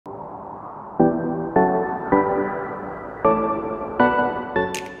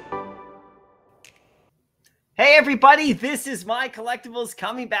Hey everybody, this is MyCollectables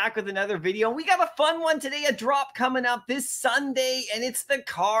coming back with another video. We got a fun one today, a drop coming up this Sunday, and it's the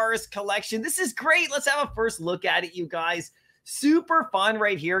Cars collection. This is great. Let's have a first look at it, you guys. Super fun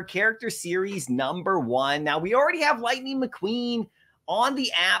right here, character series #1. Now, we already have Lightning McQueen on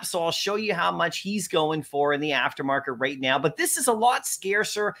the app, so I'll show you how much he's going for in the aftermarket right now. But this is a lot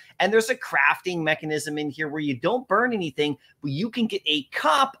scarcer, and there's a crafting mechanism in here where you don't burn anything, but you can get a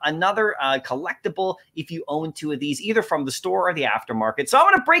cup, another collectible, if you own 2 of these, either from the store or the aftermarket. So I'm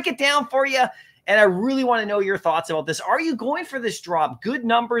going to break it down for you, and I really want to know your thoughts about this. Are you going for this drop? Good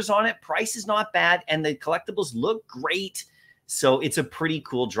numbers on it, price is not bad, and the collectibles look great. So it's a pretty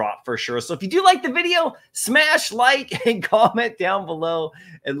cool drop for sure. So if you do like the video, smash like and comment down below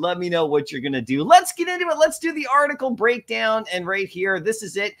and let me know what you're going to do. Let's get into it. Let's do the article breakdown. And right here, this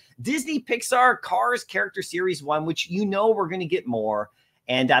is it. Disney Pixar Cars Character Series 1, which you know we're going to get more.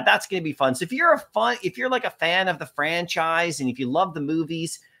 And that's going to be fun. So if you're like a fan of the franchise and if you love the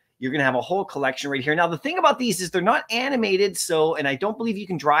movies, you're going to have a whole collection right here. Now, the thing about these is they're not animated. So, and I don't believe you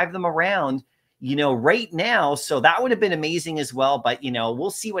can drive them around, you know, right now. So that would have been amazing as well. But, you know,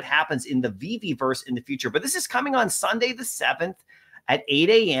 we'll see what happens in the Veve verse in the future. But this is coming on Sunday the 7th at 8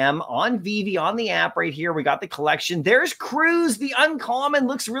 a.m. on Veve, on the app right here. We got the collection. There's Cruise, the uncommon.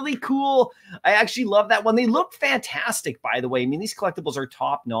 Looks really cool. I actually love that one. They look fantastic, by the way. I mean, these collectibles are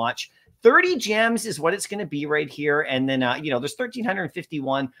top notch. 30 gems is what it's going to be right here. And then, you know, there's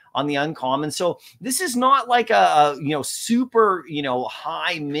 1,351 on the uncommon. So this is not like a you know, super, you know,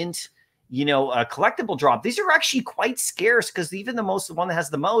 high mint, you know, a collectible drop. These are actually quite scarce because even the one that has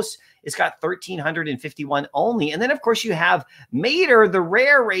the most, it's got 1,351 only. And then, of course, you have Mater, the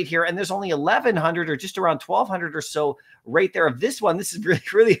rare right here, and there's only 1,100 or just around 1,200 or so right there of this one. This is really,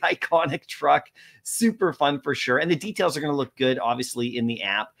 really iconic truck. Super fun for sure. And the details are going to look good, obviously, in the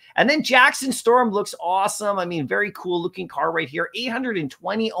app. And then Jackson Storm looks awesome. I mean, very cool looking car right here.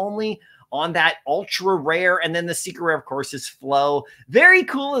 820 only on that ultra rare. And then the secret rare, of course, is Flo. Very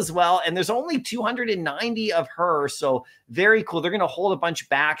cool as well. And there's only 290 of her. So very cool. They're going to hold a bunch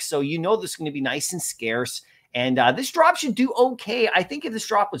back. So you know this is going to be nice and scarce. And this drop should do okay. I think if this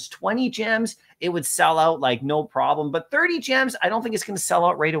drop was 20 gems, it would sell out like no problem. But 30 gems, I don't think it's going to sell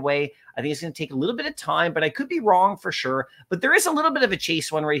out right away. I think it's going to take a little bit of time, but I could be wrong for sure. But there is a little bit of a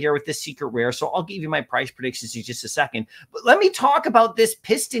chase one right here with this secret rare. So I'll give you my price predictions in just a second. But let me talk about this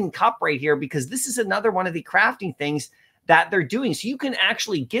piston cup right here, because this is another one of the crafting things that they're doing. So you can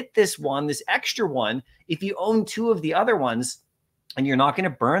actually get this one, this extra one, if you own 2 of the other ones. And you're not going to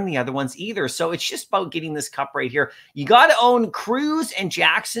burn the other ones either. So it's just about getting this cup right here. You got to own Cruise and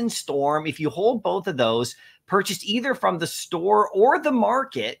Jackson Storm. If you hold both of those, purchased either from the store or the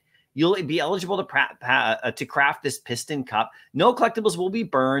market, you'll be eligible to craft this piston cup. No collectibles will be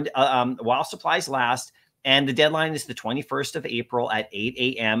burned while supplies last. And the deadline is the 21st of April at 8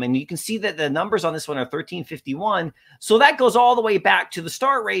 a.m. And you can see that the numbers on this one are 1351. So that goes all the way back to the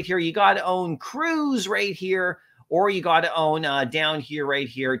start right here. You got to own Cruise right here, or you got to own down here, right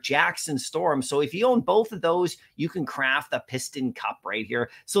here, Jackson Storm. So if you own both of those, you can craft a piston cup right here.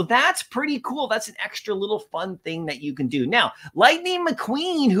 So that's pretty cool. That's an extra little fun thing that you can do. Now, Lightning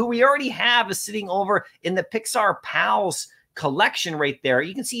McQueen, who we already have, is sitting over in the Pixar Pals collection right there.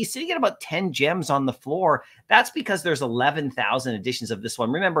 You can see he's sitting at about 10 gems on the floor. That's because there's 11,000 editions of this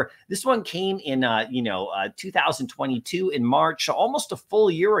one. Remember, this one came in, 2022 in March, so almost a full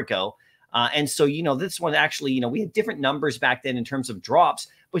year ago. And so, you know, this one actually, you know, we had different numbers back then in terms of drops,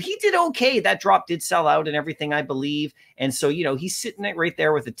 but he did okay. That drop did sell out and everything, I believe. And so, you know, he's sitting right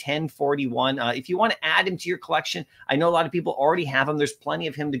there with a 1041. If you want to add him to your collection, I know a lot of people already have him. There's plenty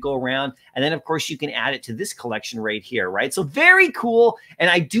of him to go around. And then, of course, you can add it to this collection right here, right? So very cool. And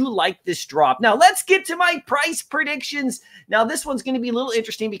I do like this drop. Now, let's get to my price predictions. Now, this one's going to be a little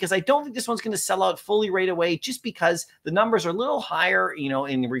interesting because I don't think this one's going to sell out fully right away, just because the numbers are a little higher, you know,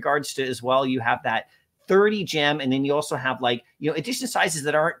 in regards to as well. You have that 30 gem, and then you also have, like, you know, edition sizes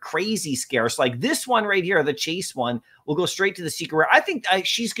that aren't crazy scarce. Like this one right here, the Chase one, will go straight to the secret rare. I think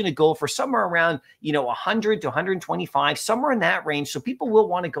she's going to go for somewhere around, you know, 100 to 125, somewhere in that range. So people will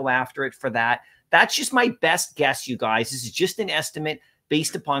want to go after it for that. That's just my best guess, you guys. This is just an estimate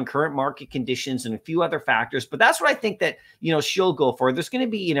based upon current market conditions and a few other factors. But that's what I think that, you know, she'll go for. There's going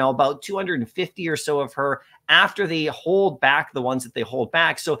to be, you know, about 250 or so of her after they hold back the ones that they hold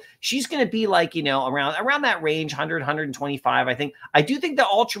back. So she's going to be like, you know, around that range, 100, 125, I think. I do think the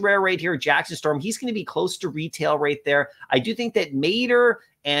ultra rare right here, Jackson Storm, he's going to be close to retail right there. I do think that Mater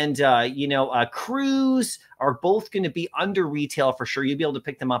and Cruise are both going to be under retail for sure. You'll be able to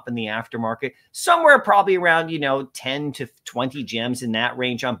pick them up in the aftermarket somewhere probably around 10 to 20 gems in that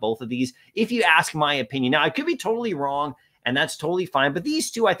range on both of these, if you ask my opinion. Now I could be totally wrong, and that's totally fine, but these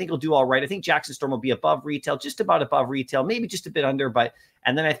two I think will do all right. I think Jackson Storm will be above retail, just about above retail, maybe just a bit under, but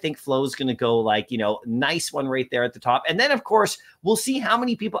and then I think Flo's going to go like, nice one right there at the top. And then of course we'll see how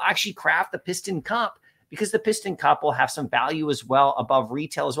many people actually craft the Piston Cup, because the Piston Cup will have some value as well above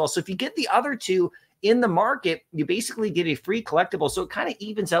retail as well. So if you get the other two in the market, you basically get a free collectible. So it kind of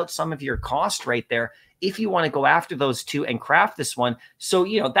evens out some of your cost right there if you want to go after those two and craft this one. So,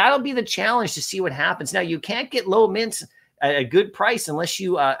 that'll be the challenge to see what happens. Now, you can't get low mints at a good price unless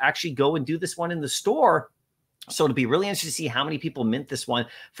you actually go and do this one in the store. So it'll be really interesting to see how many people mint this one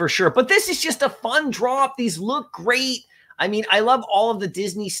for sure. But this is just a fun drop. These look great. I mean, I love all of the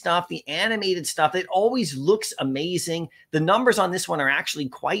Disney stuff, the animated stuff. It always looks amazing. The numbers on this one are actually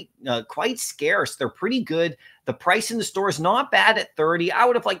quite scarce. They're pretty good. The price in the store is not bad at 30. I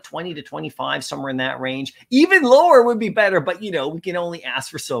would have like 20 to 25, somewhere in that range. Even lower would be better, but we can only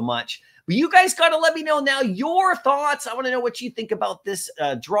ask for so much. But you guys got to let me know now your thoughts. I want to know what you think about this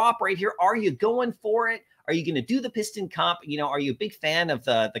drop right here. Are you going for it? Are you going to do the Piston Cup? Are you a big fan of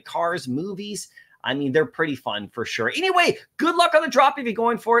the Cars movies? I mean, they're pretty fun for sure. Anyway, good luck on the drop if you're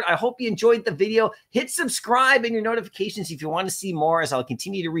going for it. I hope you enjoyed the video. Hit subscribe and your notifications if you want to see more, as I'll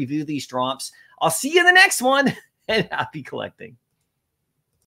continue to review these drops. I'll see you in the next one, and happy collecting.